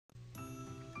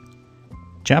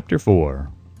Chapter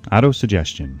 4. Auto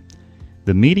Suggestion.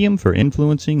 The medium for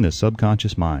influencing the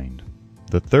subconscious mind.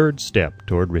 The third step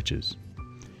toward riches.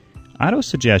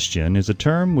 Auto-suggestion is a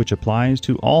term which applies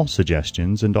to all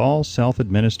suggestions and all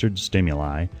self-administered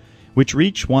stimuli which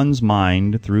reach one's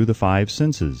mind through the five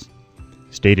senses.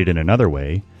 Stated in another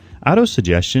way,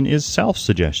 auto-suggestion is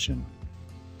self-suggestion.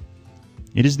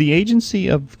 It is the agency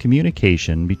of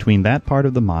communication between that part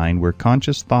of the mind where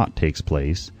conscious thought takes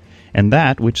place and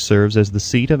that which serves as the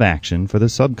seat of action for the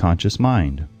subconscious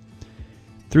mind.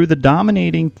 Through the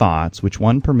dominating thoughts which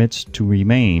one permits to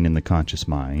remain in the conscious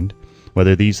mind,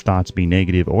 whether these thoughts be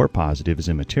negative or positive is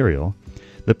immaterial,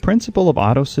 the principle of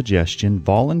autosuggestion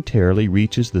voluntarily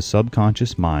reaches the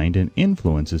subconscious mind and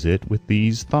influences it with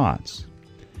these thoughts.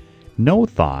 No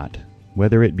thought,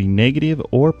 whether it be negative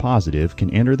or positive, can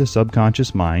enter the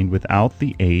subconscious mind without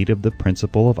the aid of the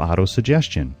principle of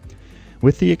autosuggestion,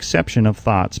 with the exception of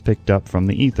thoughts picked up from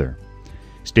the ether.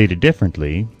 Stated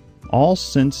differently, all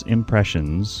sense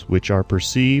impressions which are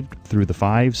perceived through the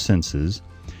five senses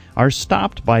are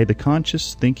stopped by the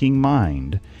conscious thinking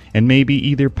mind and may be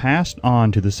either passed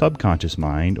on to the subconscious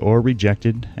mind or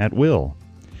rejected at will.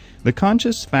 The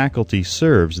conscious faculty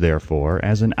serves, therefore,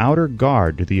 as an outer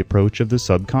guard to the approach of the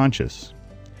subconscious.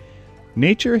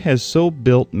 Nature has so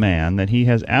built man that he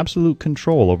has absolute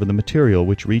control over the material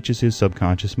which reaches his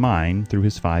subconscious mind through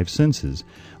his five senses,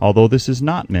 although this is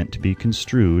not meant to be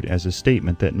construed as a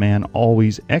statement that man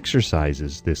always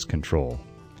exercises this control.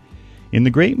 In the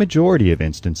great majority of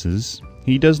instances,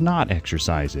 he does not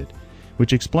exercise it,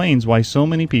 which explains why so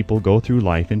many people go through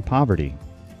life in poverty.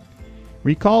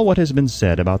 Recall what has been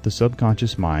said about the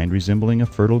subconscious mind resembling a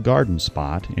fertile garden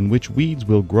spot in which weeds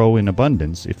will grow in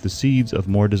abundance if the seeds of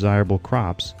more desirable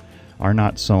crops are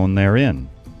not sown therein.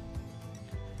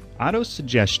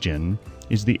 Autosuggestion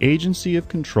is the agency of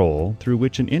control through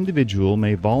which an individual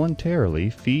may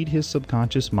voluntarily feed his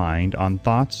subconscious mind on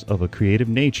thoughts of a creative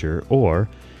nature or,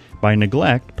 by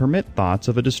neglect, permit thoughts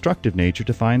of a destructive nature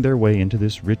to find their way into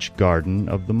this rich garden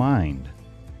of the mind.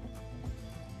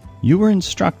 You were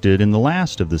instructed in the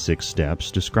last of the 6 steps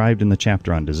described in the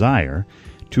chapter on desire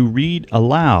to read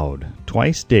aloud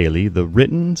twice daily the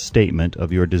written statement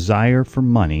of your desire for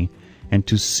money and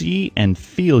to see and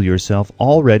feel yourself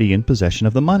already in possession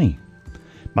of the money.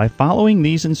 By following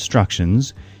these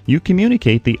instructions, you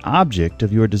communicate the object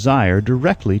of your desire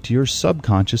directly to your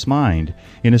subconscious mind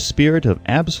in a spirit of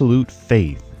absolute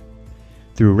faith.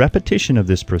 Through repetition of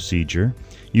this procedure,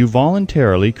 you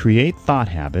voluntarily create thought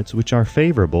habits which are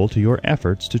favorable to your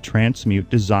efforts to transmute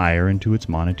desire into its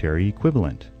monetary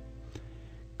equivalent.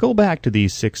 Go back to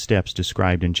these 6 steps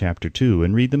described in Chapter 2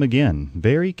 and read them again,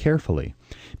 very carefully,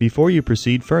 before you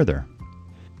proceed further.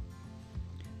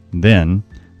 Then,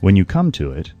 when you come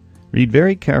to it, read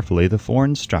very carefully the 4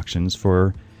 instructions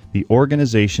for the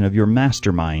organization of your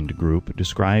mastermind group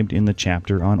described in the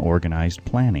chapter on organized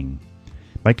planning.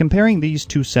 By comparing these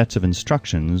 2 sets of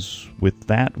instructions with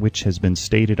that which has been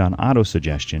stated on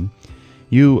autosuggestion,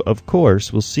 you, of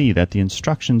course, will see that the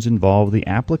instructions involve the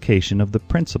application of the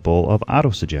principle of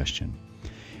autosuggestion.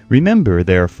 Remember,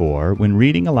 therefore, when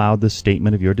reading aloud the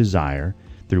statement of your desire,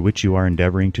 through which you are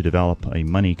endeavoring to develop a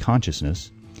money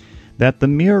consciousness, that the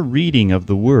mere reading of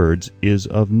the words is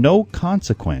of no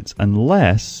consequence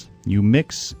unless you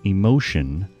mix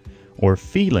emotion or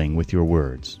feeling with your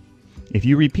words. If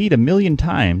you repeat 1,000,000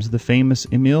 times the famous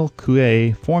Emile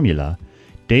Coué formula,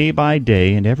 day by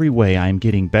day and every way I am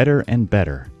getting better and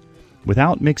better,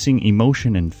 without mixing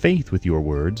emotion and faith with your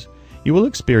words, you will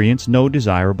experience no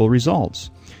desirable results.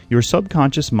 Your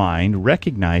subconscious mind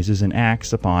recognizes and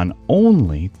acts upon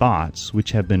only thoughts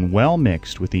which have been well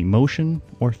mixed with emotion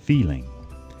or feeling.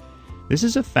 This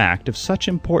is a fact of such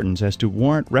importance as to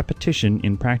warrant repetition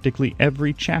in practically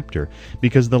every chapter,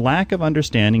 because the lack of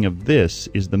understanding of this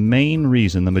is the main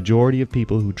reason the majority of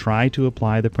people who try to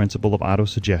apply the principle of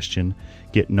autosuggestion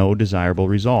get no desirable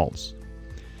results.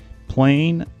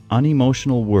 Plain,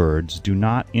 unemotional words do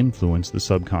not influence the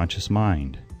subconscious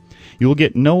mind. You will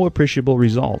get no appreciable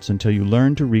results until you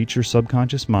learn to reach your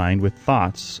subconscious mind with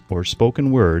thoughts or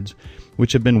spoken words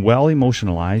which have been well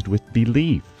emotionalized with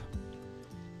belief.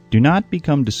 Do not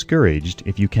become discouraged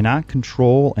if you cannot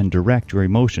control and direct your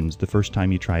emotions the first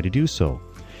time you try to do so.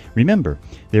 Remember,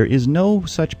 there is no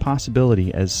such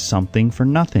possibility as something for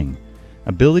nothing.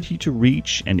 Ability to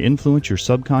reach and influence your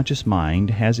subconscious mind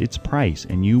has its price,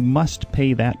 and you must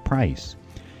pay that price.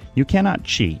 You cannot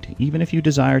cheat, even if you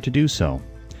desire to do so.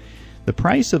 The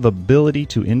price of ability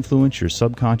to influence your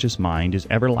subconscious mind is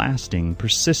everlasting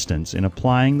persistence in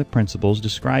applying the principles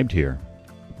described here.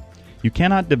 You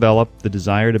cannot develop the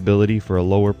desired ability for a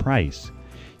lower price.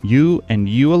 You and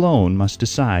you alone must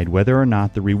decide whether or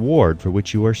not the reward for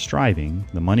which you are striving,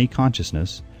 the money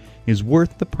consciousness, is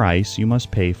worth the price you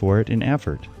must pay for it in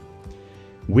effort.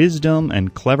 Wisdom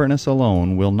and cleverness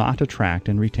alone will not attract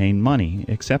and retain money,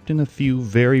 except in a few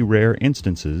very rare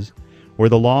instances where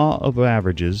the law of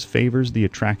averages favors the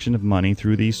attraction of money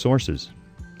through these sources.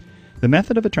 The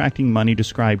method of attracting money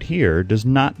described here does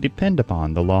not depend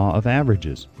upon the law of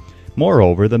averages.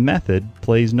 Moreover, the method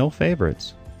plays no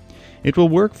favorites. It will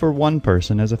work for one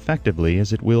person as effectively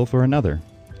as it will for another.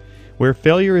 Where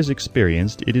failure is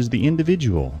experienced, it is the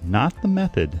individual, not the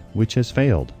method, which has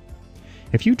failed.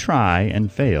 If you try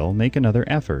and fail, make another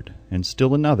effort, and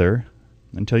still another,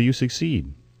 until you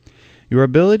succeed. Your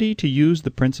ability to use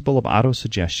the principle of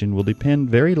autosuggestion will depend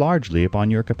very largely upon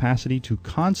your capacity to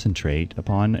concentrate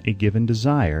upon a given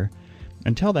desire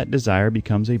until that desire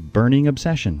becomes a burning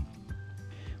obsession.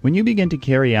 When you begin to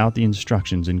carry out the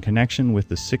instructions in connection with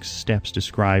the 6 steps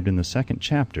described in the 2nd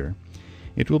chapter,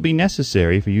 it will be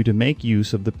necessary for you to make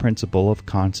use of the principle of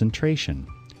concentration.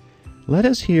 Let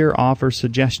us here offer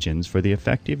suggestions for the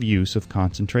effective use of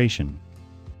concentration.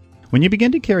 When you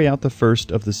begin to carry out the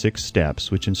first of the 6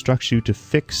 steps, which instructs you to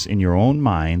fix in your own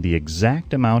mind the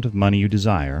exact amount of money you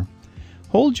desire,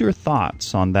 hold your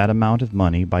thoughts on that amount of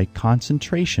money by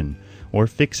concentration or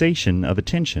fixation of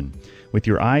attention, with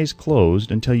your eyes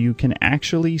closed until you can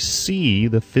actually see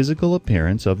the physical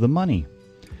appearance of the money.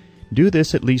 Do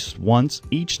this at least once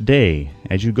each day.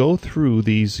 As you go through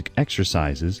these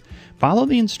exercises, follow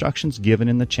the instructions given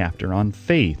in the chapter on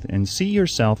faith and see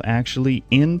yourself actually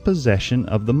in possession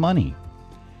of the money.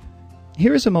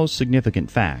 Here is a most significant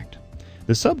fact.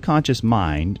 The subconscious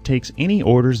mind takes any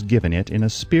orders given it in a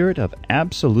spirit of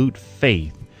absolute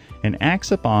faith and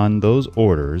acts upon those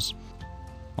orders,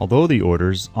 although the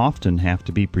orders often have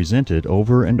to be presented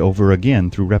over and over again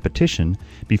through repetition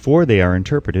before they are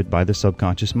interpreted by the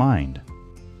subconscious mind.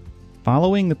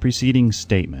 Following the preceding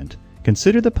statement,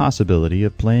 consider the possibility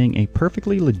of playing a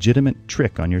perfectly legitimate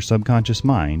trick on your subconscious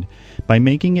mind by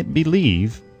making it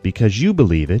believe, because you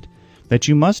believe it, that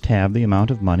you must have the amount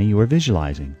of money you are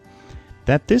visualizing,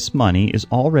 that this money is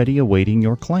already awaiting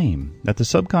your claim, that the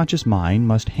subconscious mind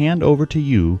must hand over to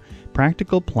you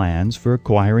practical plans for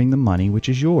acquiring the money which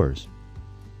is yours.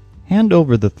 Hand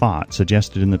over the thought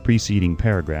suggested in the preceding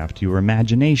paragraph to your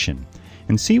imagination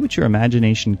and see what your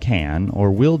imagination can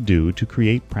or will do to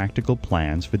create practical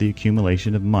plans for the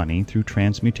accumulation of money through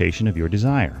transmutation of your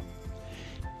desire.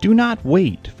 Do not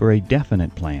wait for a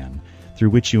definite plan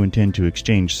through which you intend to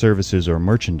exchange services or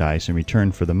merchandise in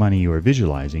return for the money you are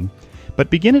visualizing, but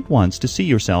begin at once to see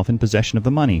yourself in possession of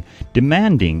the money,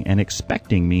 demanding and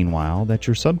expecting meanwhile that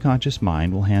your subconscious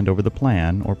mind will hand over the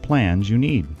plan or plans you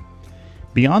need.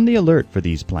 Be on the alert for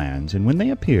these plans, and when they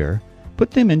appear,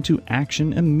 put them into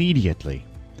action immediately.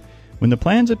 When the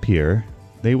plans appear,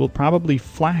 they will probably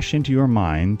flash into your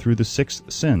mind through the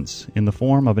 6th sense in the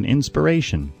form of an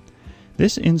inspiration.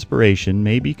 This inspiration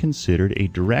may be considered a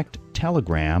direct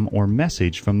telegram or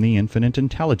message from the infinite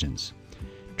intelligence.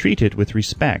 Treat it with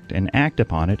respect and act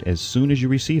upon it as soon as you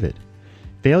receive it.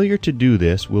 Failure to do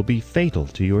this will be fatal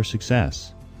to your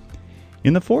success.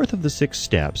 In the 4th of the 6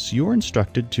 steps, you are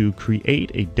instructed to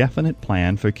create a definite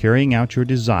plan for carrying out your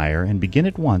desire and begin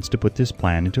at once to put this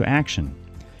plan into action.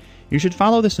 You should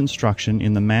follow this instruction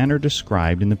in the manner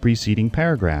described in the preceding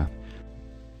paragraph.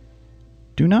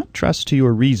 Do not trust to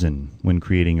your reason when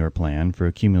creating your plan for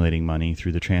accumulating money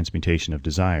through the transmutation of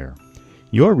desire.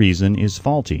 Your reason is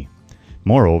faulty.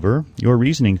 Moreover, your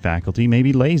reasoning faculty may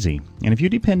be lazy, and if you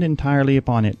depend entirely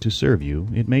upon it to serve you,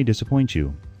 it may disappoint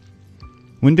you.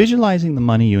 When visualizing the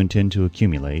money you intend to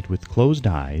accumulate with closed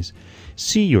eyes,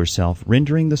 see yourself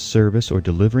rendering the service or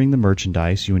delivering the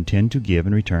merchandise you intend to give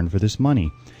in return for this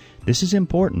money. This is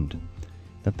important.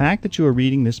 The fact that you are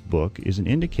reading this book is an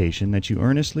indication that you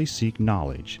earnestly seek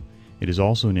knowledge. It is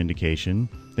also an indication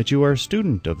that you are a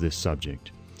student of this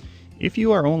subject. If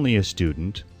you are only a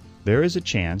student, there is a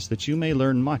chance that you may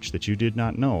learn much that you did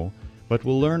not know, but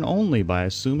will learn only by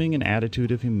assuming an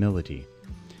attitude of humility.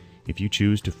 If you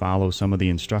choose to follow some of the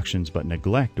instructions but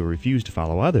neglect or refuse to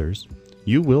follow others,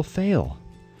 you will fail.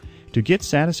 To get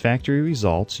satisfactory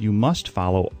results, you must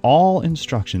follow all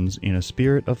instructions in a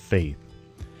spirit of faith.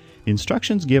 The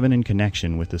instructions given in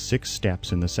connection with the 6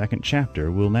 steps in the 2nd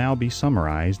chapter will now be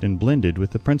summarized and blended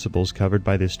with the principles covered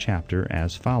by this chapter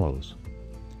as follows.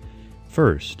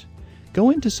 First, go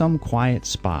into some quiet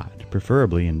spot,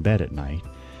 preferably in bed at night,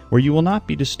 where you will not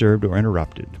be disturbed or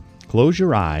interrupted. Close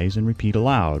your eyes and repeat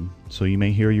aloud, so you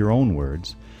may hear your own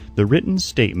words, the written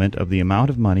statement of the amount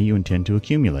of money you intend to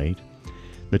accumulate,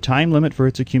 the time limit for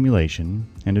its accumulation,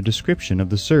 and a description of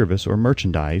the service or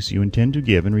merchandise you intend to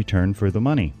give in return for the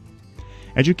money.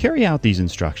 As you carry out these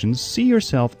instructions, see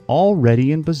yourself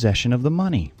already in possession of the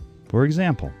money. For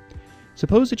example,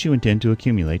 suppose that you intend to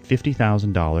accumulate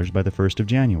 $50,000 by the 1st of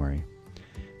January.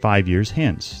 5 years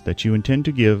hence, that you intend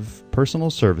to give personal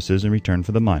services in return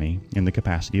for the money in the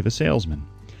capacity of a salesman.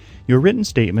 Your written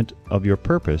statement of your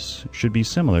purpose should be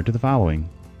similar to the following.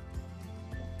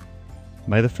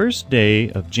 By the 1st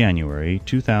day of January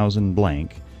 2000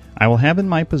 blank, I will have in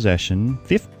my possession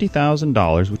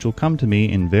 $50,000 which will come to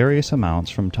me in various amounts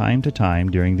from time to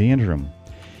time during the interim.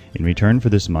 In return for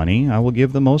this money, I will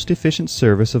give the most efficient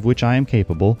service of which I am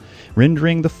capable,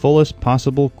 rendering the fullest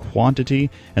possible quantity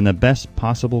and the best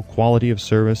possible quality of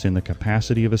service in the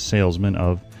capacity of a salesman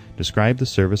of, describe the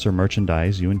service or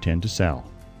merchandise you intend to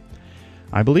sell.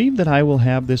 I believe that I will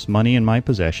have this money in my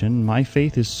possession. My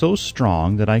faith is so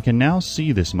strong that I can now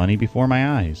see this money before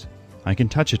my eyes. I can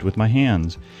touch it with my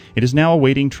hands. It is now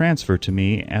awaiting transfer to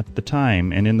me at the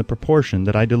time and in the proportion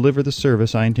that I deliver the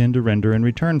service I intend to render in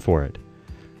return for it.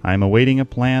 I am awaiting a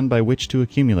plan by which to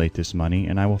accumulate this money,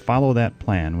 and I will follow that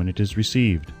plan when it is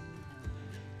received.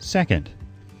 Second,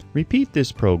 repeat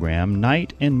this program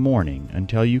night and morning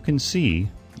until you can see,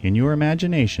 in your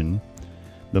imagination,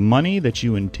 the money that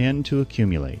you intend to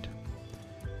accumulate.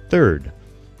 Third,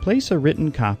 place a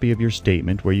written copy of your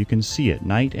statement where you can see it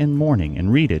night and morning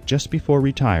and read it just before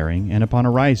retiring and upon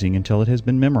arising until it has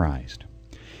been memorized.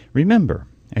 Remember,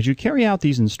 as you carry out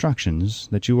these instructions,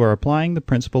 that you are applying the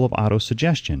principle of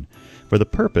auto-suggestion for the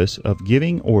purpose of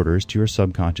giving orders to your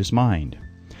subconscious mind.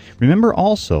 Remember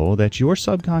also that your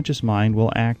subconscious mind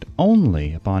will act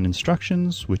only upon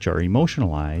instructions which are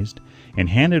emotionalized and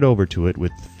handed over to it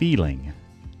with feeling.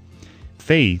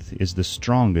 Faith is the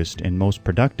strongest and most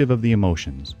productive of the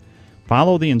emotions.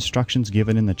 Follow the instructions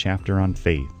given in the chapter on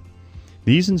faith.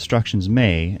 These instructions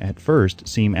may, at first,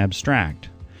 seem abstract.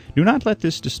 Do not let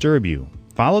this disturb you.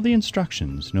 Follow the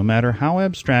instructions, no matter how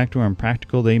abstract or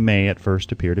impractical they may at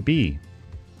first appear to be.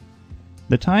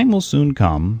 The time will soon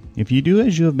come, if you do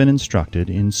as you have been instructed,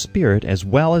 in spirit as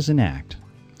well as in act,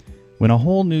 when a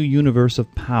whole new universe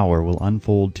of power will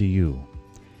unfold to you.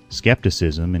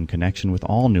 Skepticism in connection with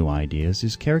all new ideas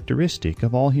is characteristic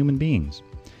of all human beings.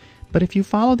 But if you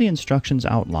follow the instructions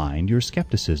outlined, your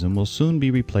skepticism will soon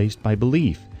be replaced by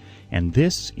belief, and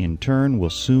this, in turn, will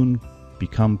soon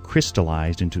become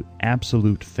crystallized into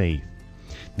absolute faith.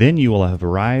 Then you will have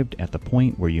arrived at the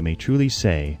point where you may truly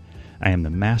say, I am the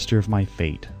master of my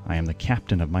fate. I am the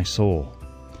captain of my soul.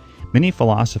 Many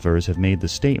philosophers have made the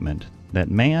statement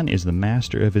that man is the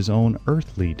master of his own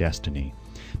earthly destiny,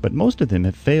 but most of them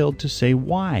have failed to say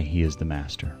why he is the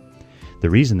master. The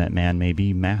reason that man may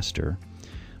be master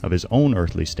of his own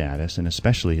earthly status, and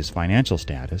especially his financial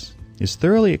status, is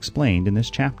thoroughly explained in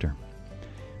this chapter.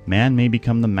 Man may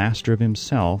become the master of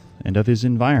himself and of his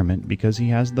environment because he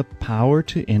has the power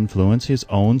to influence his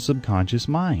own subconscious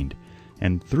mind,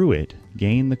 and through it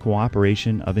gain the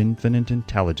cooperation of infinite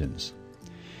intelligence.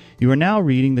 You are now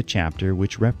reading the chapter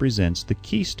which represents the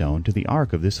keystone to the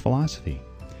arc of this philosophy.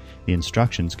 The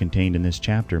instructions contained in this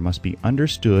chapter must be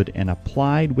understood and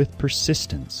applied with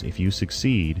persistence if you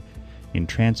succeed in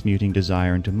transmuting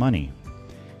desire into money.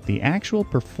 The actual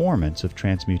performance of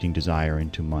transmuting desire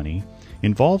into money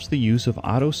involves the use of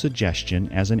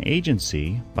auto-suggestion as an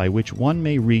agency by which one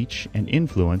may reach and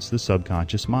influence the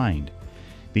subconscious mind.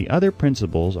 The other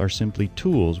principles are simply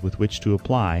tools with which to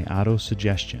apply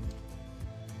auto-suggestion.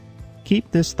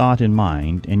 Keep this thought in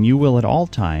mind, and you will at all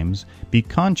times be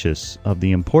conscious of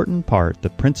the important part the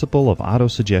principle of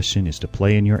auto-suggestion is to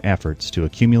play in your efforts to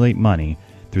accumulate money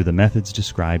through the methods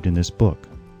described in this book.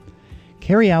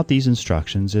 Carry out these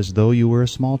instructions as though you were a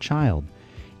small child.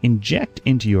 Inject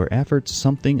into your efforts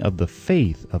something of the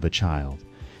faith of a child.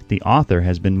 The author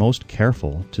has been most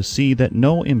careful to see that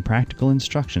no impractical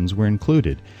instructions were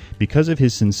included because of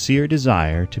his sincere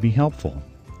desire to be helpful.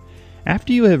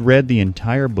 After you have read the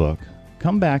entire book,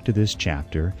 come back to this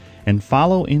chapter and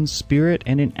follow in spirit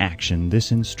and in action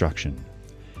this instruction.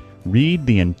 Read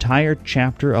the entire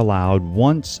chapter aloud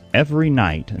once every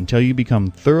night until you become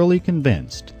thoroughly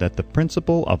convinced that the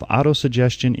principle of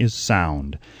autosuggestion is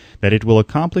sound, that it will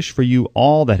accomplish for you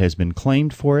all that has been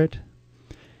claimed for it.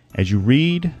 As you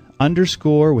read,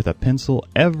 underscore with a pencil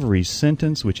every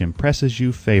sentence which impresses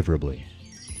you favorably.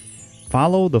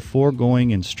 Follow the foregoing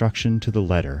instruction to the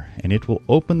letter, and it will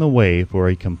open the way for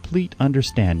a complete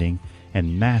understanding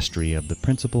and mastery of the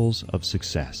principles of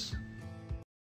success.